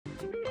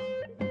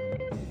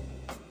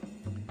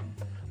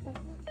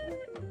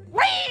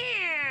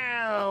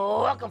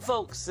Welcome,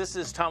 folks. This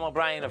is Tom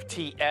O'Brien of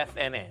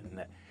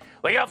TFNN.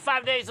 We go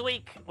 5 days a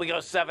week. We go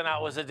 7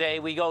 hours a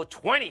day. We go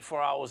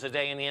 24 hours a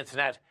day on the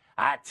internet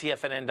at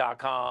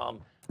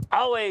TFNN.com.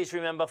 Always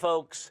remember,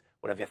 folks,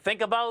 whatever you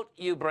think about,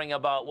 you bring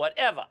about.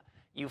 Whatever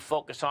you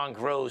focus on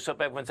grows.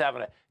 Hope everyone's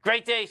having a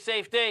great day,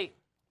 safe day.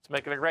 Let's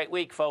make it a great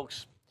week,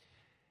 folks.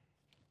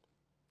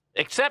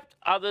 Accept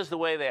others the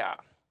way they are.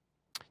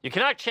 You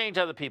cannot change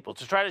other people.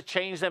 To try to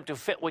change them to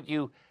fit what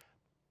you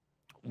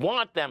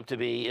want them to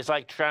be is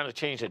like trying to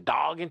change a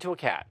dog into a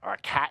cat or a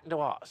cat into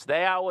a horse.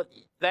 They are what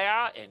they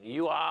are, and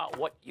you are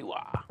what you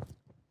are.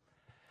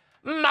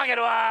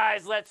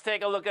 Market-wise, let's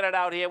take a look at it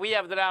out here. We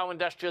have the Dow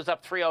Industrials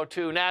up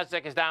 302.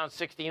 NASDAQ is down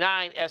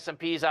 69.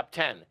 S&P is up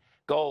 10.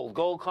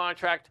 Gold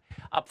contract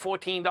up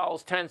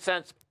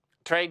 $14.10,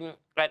 trading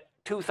at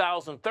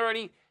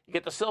 $2,030. You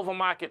get the silver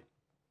market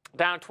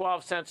down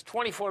 12 cents,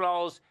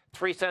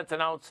 $24.03 an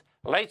ounce.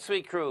 Light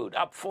sweet crude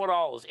up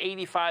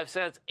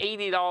 $4.85,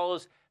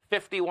 $80.51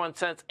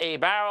 a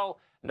barrel.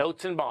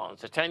 Notes and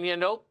bonds. The 10-year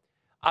note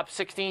up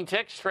 16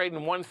 ticks,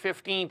 trading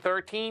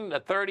 115.13. The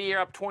 30-year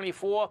up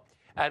 24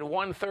 at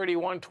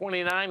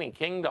 131.29. And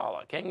King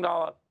Dollar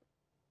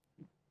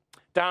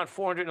down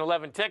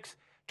 411 ticks,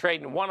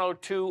 trading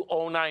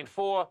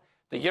 102.094.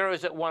 The euro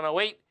is at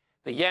 108.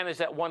 The yen is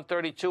at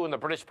 132, and the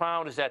British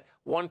pound is at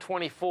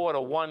 124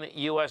 to 1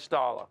 US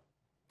dollar.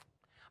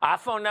 Our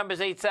phone number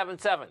is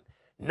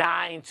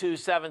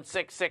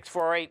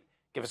 877-927-6648.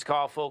 Give us a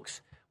call,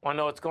 folks. Want to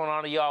know what's going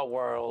on in your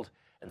world.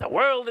 In the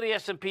world of the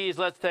S&Ps,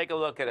 let's take a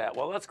look at that.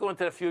 Well, let's go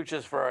into the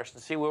futures first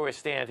and see where we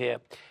stand here.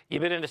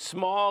 You've been in a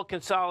small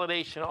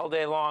consolidation all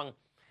day long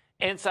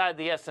inside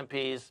the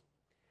S&Ps.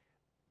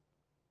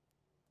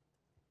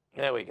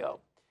 There we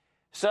go.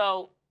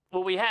 So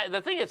what we had,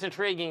 the thing that's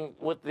intriguing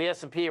with the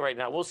S&P right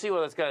now, we'll see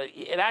what it's going to,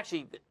 it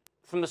actually,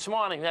 from this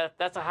morning,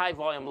 that's a high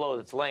volume low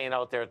that's laying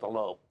out there at the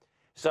low.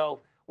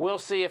 So we'll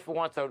see if it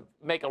wants to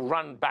make a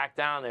run back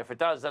down there. If it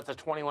does, that's a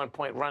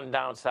 21-point run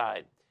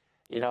downside.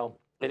 You know,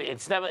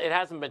 it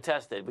hasn't been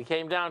tested. We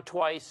came down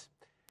twice,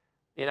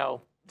 you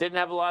know, didn't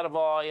have a lot of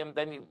volume.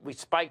 Then we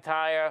spiked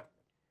higher.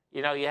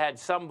 You know, you had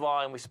some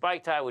volume. We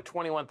spiked higher with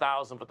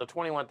 21,000, but the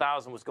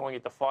 21,000 was going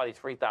into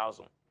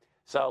 43,000.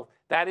 So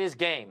that is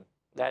game,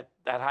 that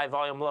high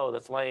volume low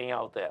that's laying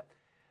out there.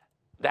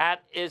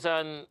 That is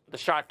on the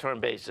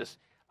short-term basis.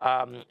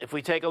 If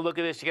we take a look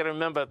at this, you got to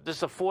remember, this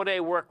is a 4-day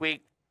work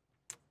week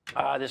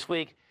this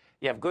week.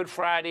 You have Good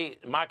Friday,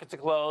 markets are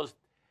closed,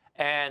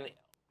 and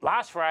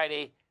last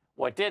Friday,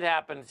 what did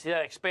happen, see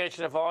that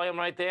expansion of volume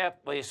right there?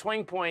 Well, your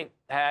swing point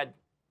had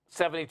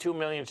 72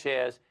 million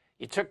shares.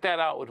 You took that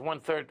out with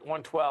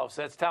 112,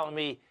 so that's telling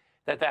me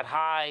that that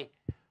high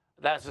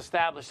that's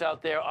established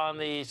out there on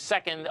the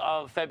 2nd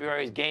of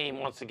February's game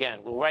once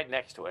again. We're right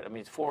next to it. I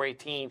mean, it's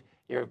 418.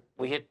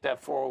 We hit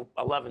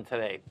 411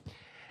 today.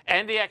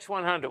 NDX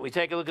 100. We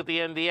take a look at the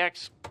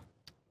NDX.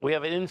 We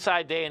have an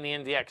inside day in the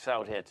NDX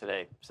out here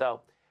today.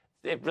 So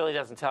it really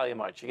doesn't tell you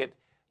much. You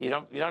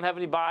don't have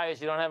any buyers,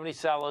 you don't have any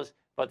sellers,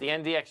 but the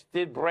NDX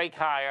did break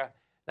higher.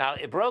 Now,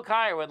 it broke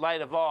higher with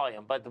lighter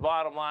volume, but the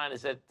bottom line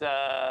is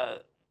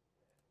that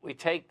we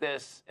take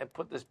this and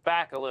put this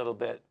back a little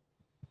bit.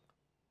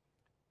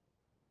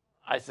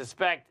 I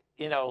suspect,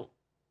 you know,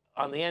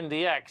 on the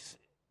NDX,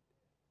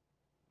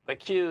 the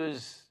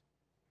Qs,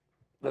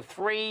 the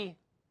 3,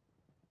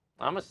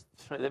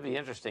 that'd be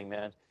interesting,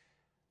 man.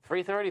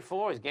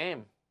 334 is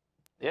game.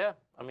 Yeah,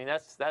 I mean,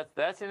 that's the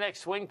next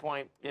swing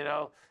point, you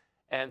know.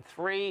 And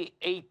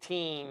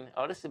 318,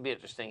 oh, this would be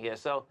interesting here.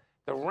 So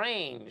the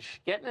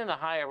range, getting in a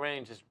higher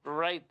range is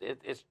right,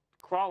 it's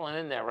crawling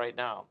in there right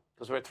now.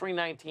 Because we're at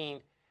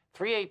 319,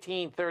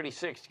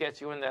 318.36 gets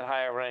you in that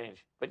higher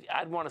range. But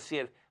I'd want to see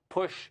it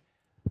push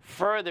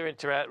further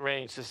into that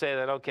range to say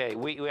that, okay,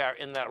 we are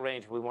in that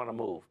range, we want to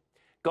move.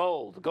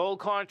 Gold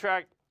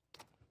contract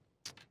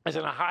is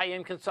in a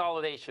high-end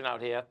consolidation out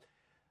here.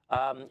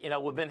 You know,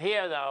 we've been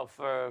here, though,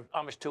 for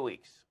almost 2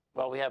 weeks.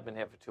 Well, we have been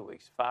here for 2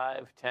 weeks,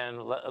 5, 10,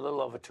 a little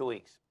over 2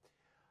 weeks.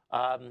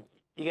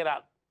 You get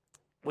up.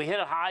 We hit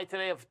a high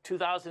today of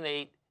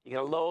 2008. You get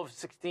a low of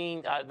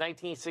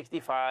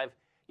 1965.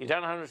 You've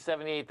done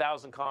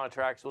 178,000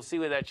 contracts. We'll see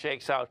where that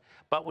shakes out.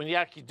 But when you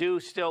actually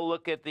do still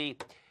look at the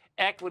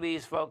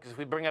equities, folks, if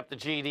we bring up the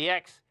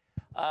GDX,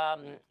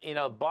 you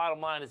know,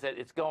 bottom line is that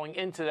it's going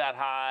into that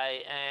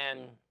high,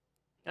 and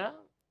no,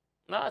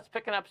 it's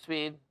picking up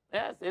speed.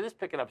 Yeah, it is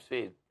picking up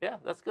speed. Yeah,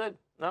 that's good.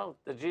 No,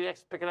 the GDX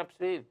is picking up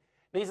speed.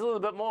 Needs a little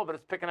bit more, but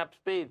it's picking up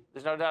speed.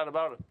 There's no doubt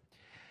about it.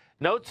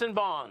 Notes and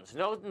bonds.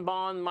 Note and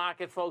bond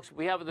market, folks.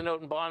 We have the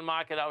note and bond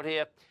market out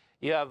here.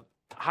 You have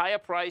higher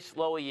price,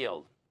 lower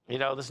yield. You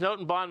know, this note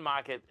and bond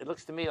market, it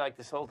looks to me like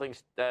this whole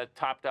thing's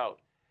topped out.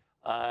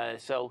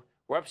 So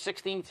we're up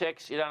 16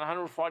 ticks. You're down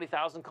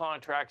 140,000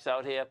 contracts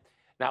out here.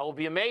 Now, it will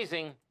be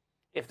amazing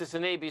if this is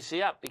an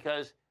ABC up,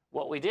 because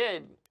what we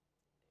did,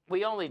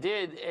 we only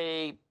did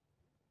a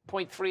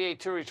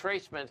 0.382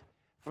 retracement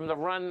from the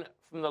run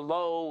from the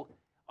low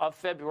of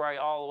February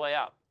all the way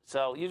up.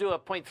 So you do a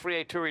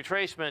 0.382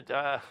 retracement,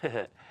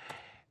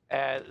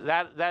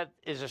 That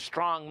is a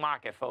strong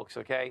market, folks.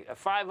 Okay, a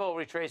 5-0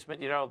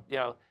 retracement, you know,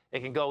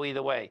 it can go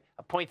either way.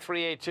 A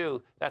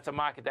 0.382, that's a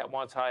market that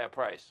wants higher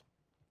price.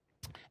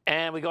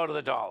 And we go to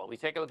the dollar. We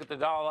take a look at the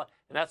dollar,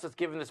 and that's what's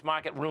giving this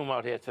market room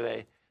out here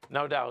today,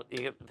 no doubt.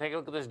 You take a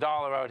look at this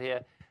dollar out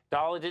here.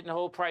 Dollar didn't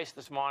hold price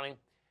this morning.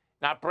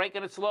 Not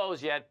breaking its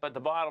lows yet, but the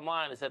bottom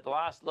line is that the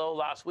last low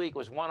last week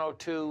was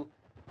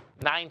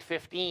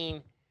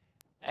 102.915,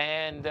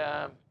 and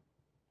no,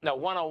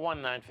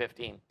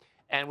 101.915.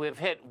 And we've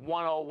hit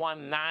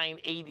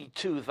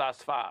 101.982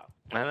 thus far.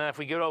 And then if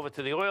we get over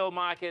to the oil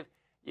market,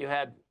 you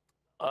had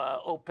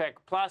OPEC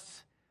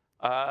Plus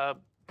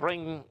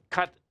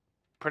cut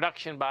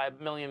production by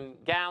 1 million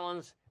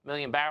gallons, 1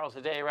 million barrels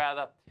a day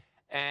rather.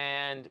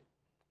 And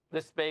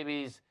this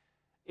baby's,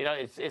 you know,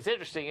 it's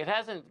interesting. It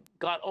hasn't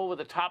got over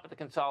the top of the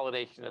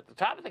consolidation. At the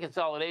top of the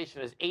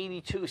consolidation is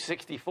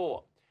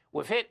 82.64.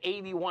 We've hit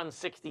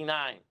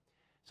 81.69.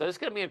 So this is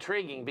going to be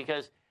intriguing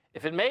because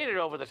if it made it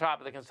over the top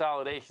of the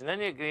consolidation, then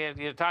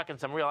you're talking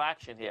some real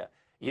action here.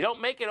 You don't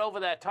make it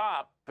over that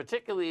top,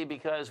 particularly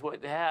because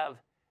what you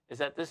have is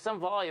that there's some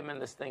volume in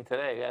this thing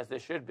today, as there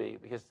should be,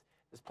 because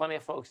there's plenty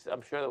of folks,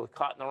 I'm sure, that were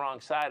caught on the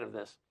wrong side of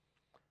this.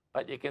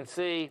 But you can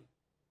see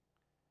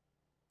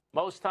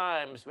most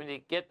times when you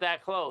get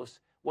that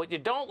close, what you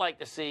don't like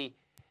to see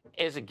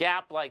is a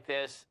gap like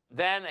this,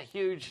 then a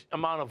huge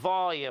amount of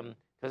volume,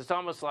 because it's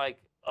almost like,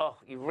 oh,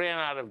 you ran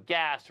out of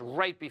gas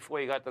right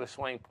before you got to the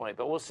swing point.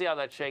 But we'll see how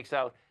that shakes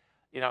out,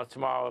 you know,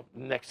 tomorrow,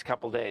 next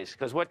couple days.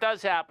 Because what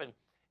does happen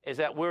is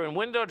that we're in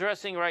window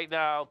dressing right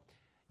now.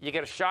 You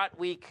get a short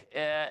week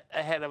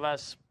ahead of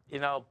us. You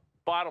know,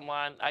 bottom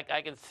line,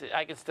 I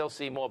can still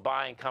see more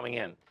buying coming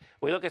in.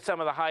 We look at some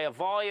of the higher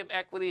volume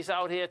equities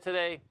out here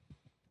today.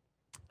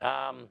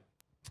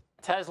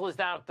 Tesla's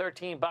down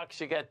 13 bucks.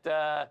 You get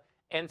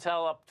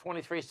Intel up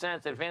 23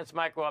 cents. Advanced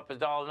Micro up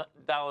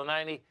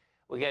 $1.90.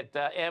 We get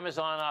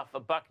Amazon off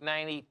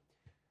 $1.90.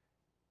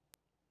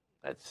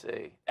 Let's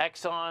see.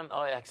 Exxon.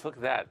 Oh, yeah, look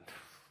at that.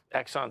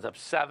 Exxon's up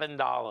 $7.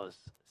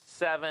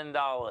 $7.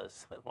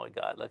 Oh, my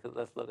God.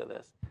 Let's look at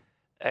this.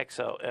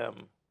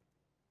 XOM.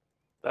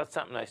 That's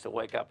something nice to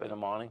wake up in the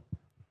morning.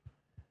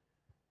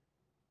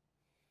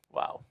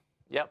 Wow.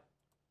 Yep.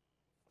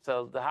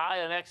 So the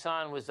high on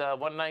Exxon was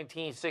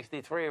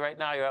 119.63. Right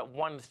now you're at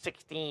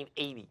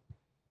 116.80.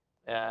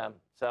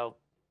 So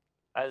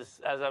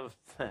as I've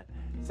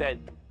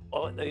said,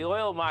 the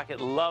oil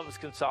market loves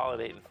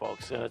consolidating,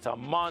 folks, and it's a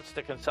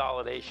monster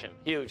consolidation,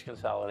 huge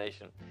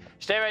consolidation.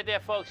 Stay right there,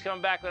 folks.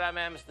 Coming back with our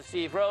man, Mr.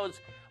 Steve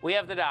Rhodes. We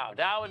have the Dow.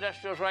 Dow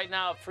Industrials right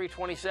now up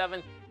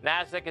 327.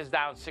 NASDAQ is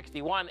down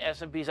 61.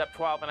 S&P's up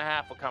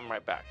 12.5. We'll come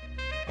right back.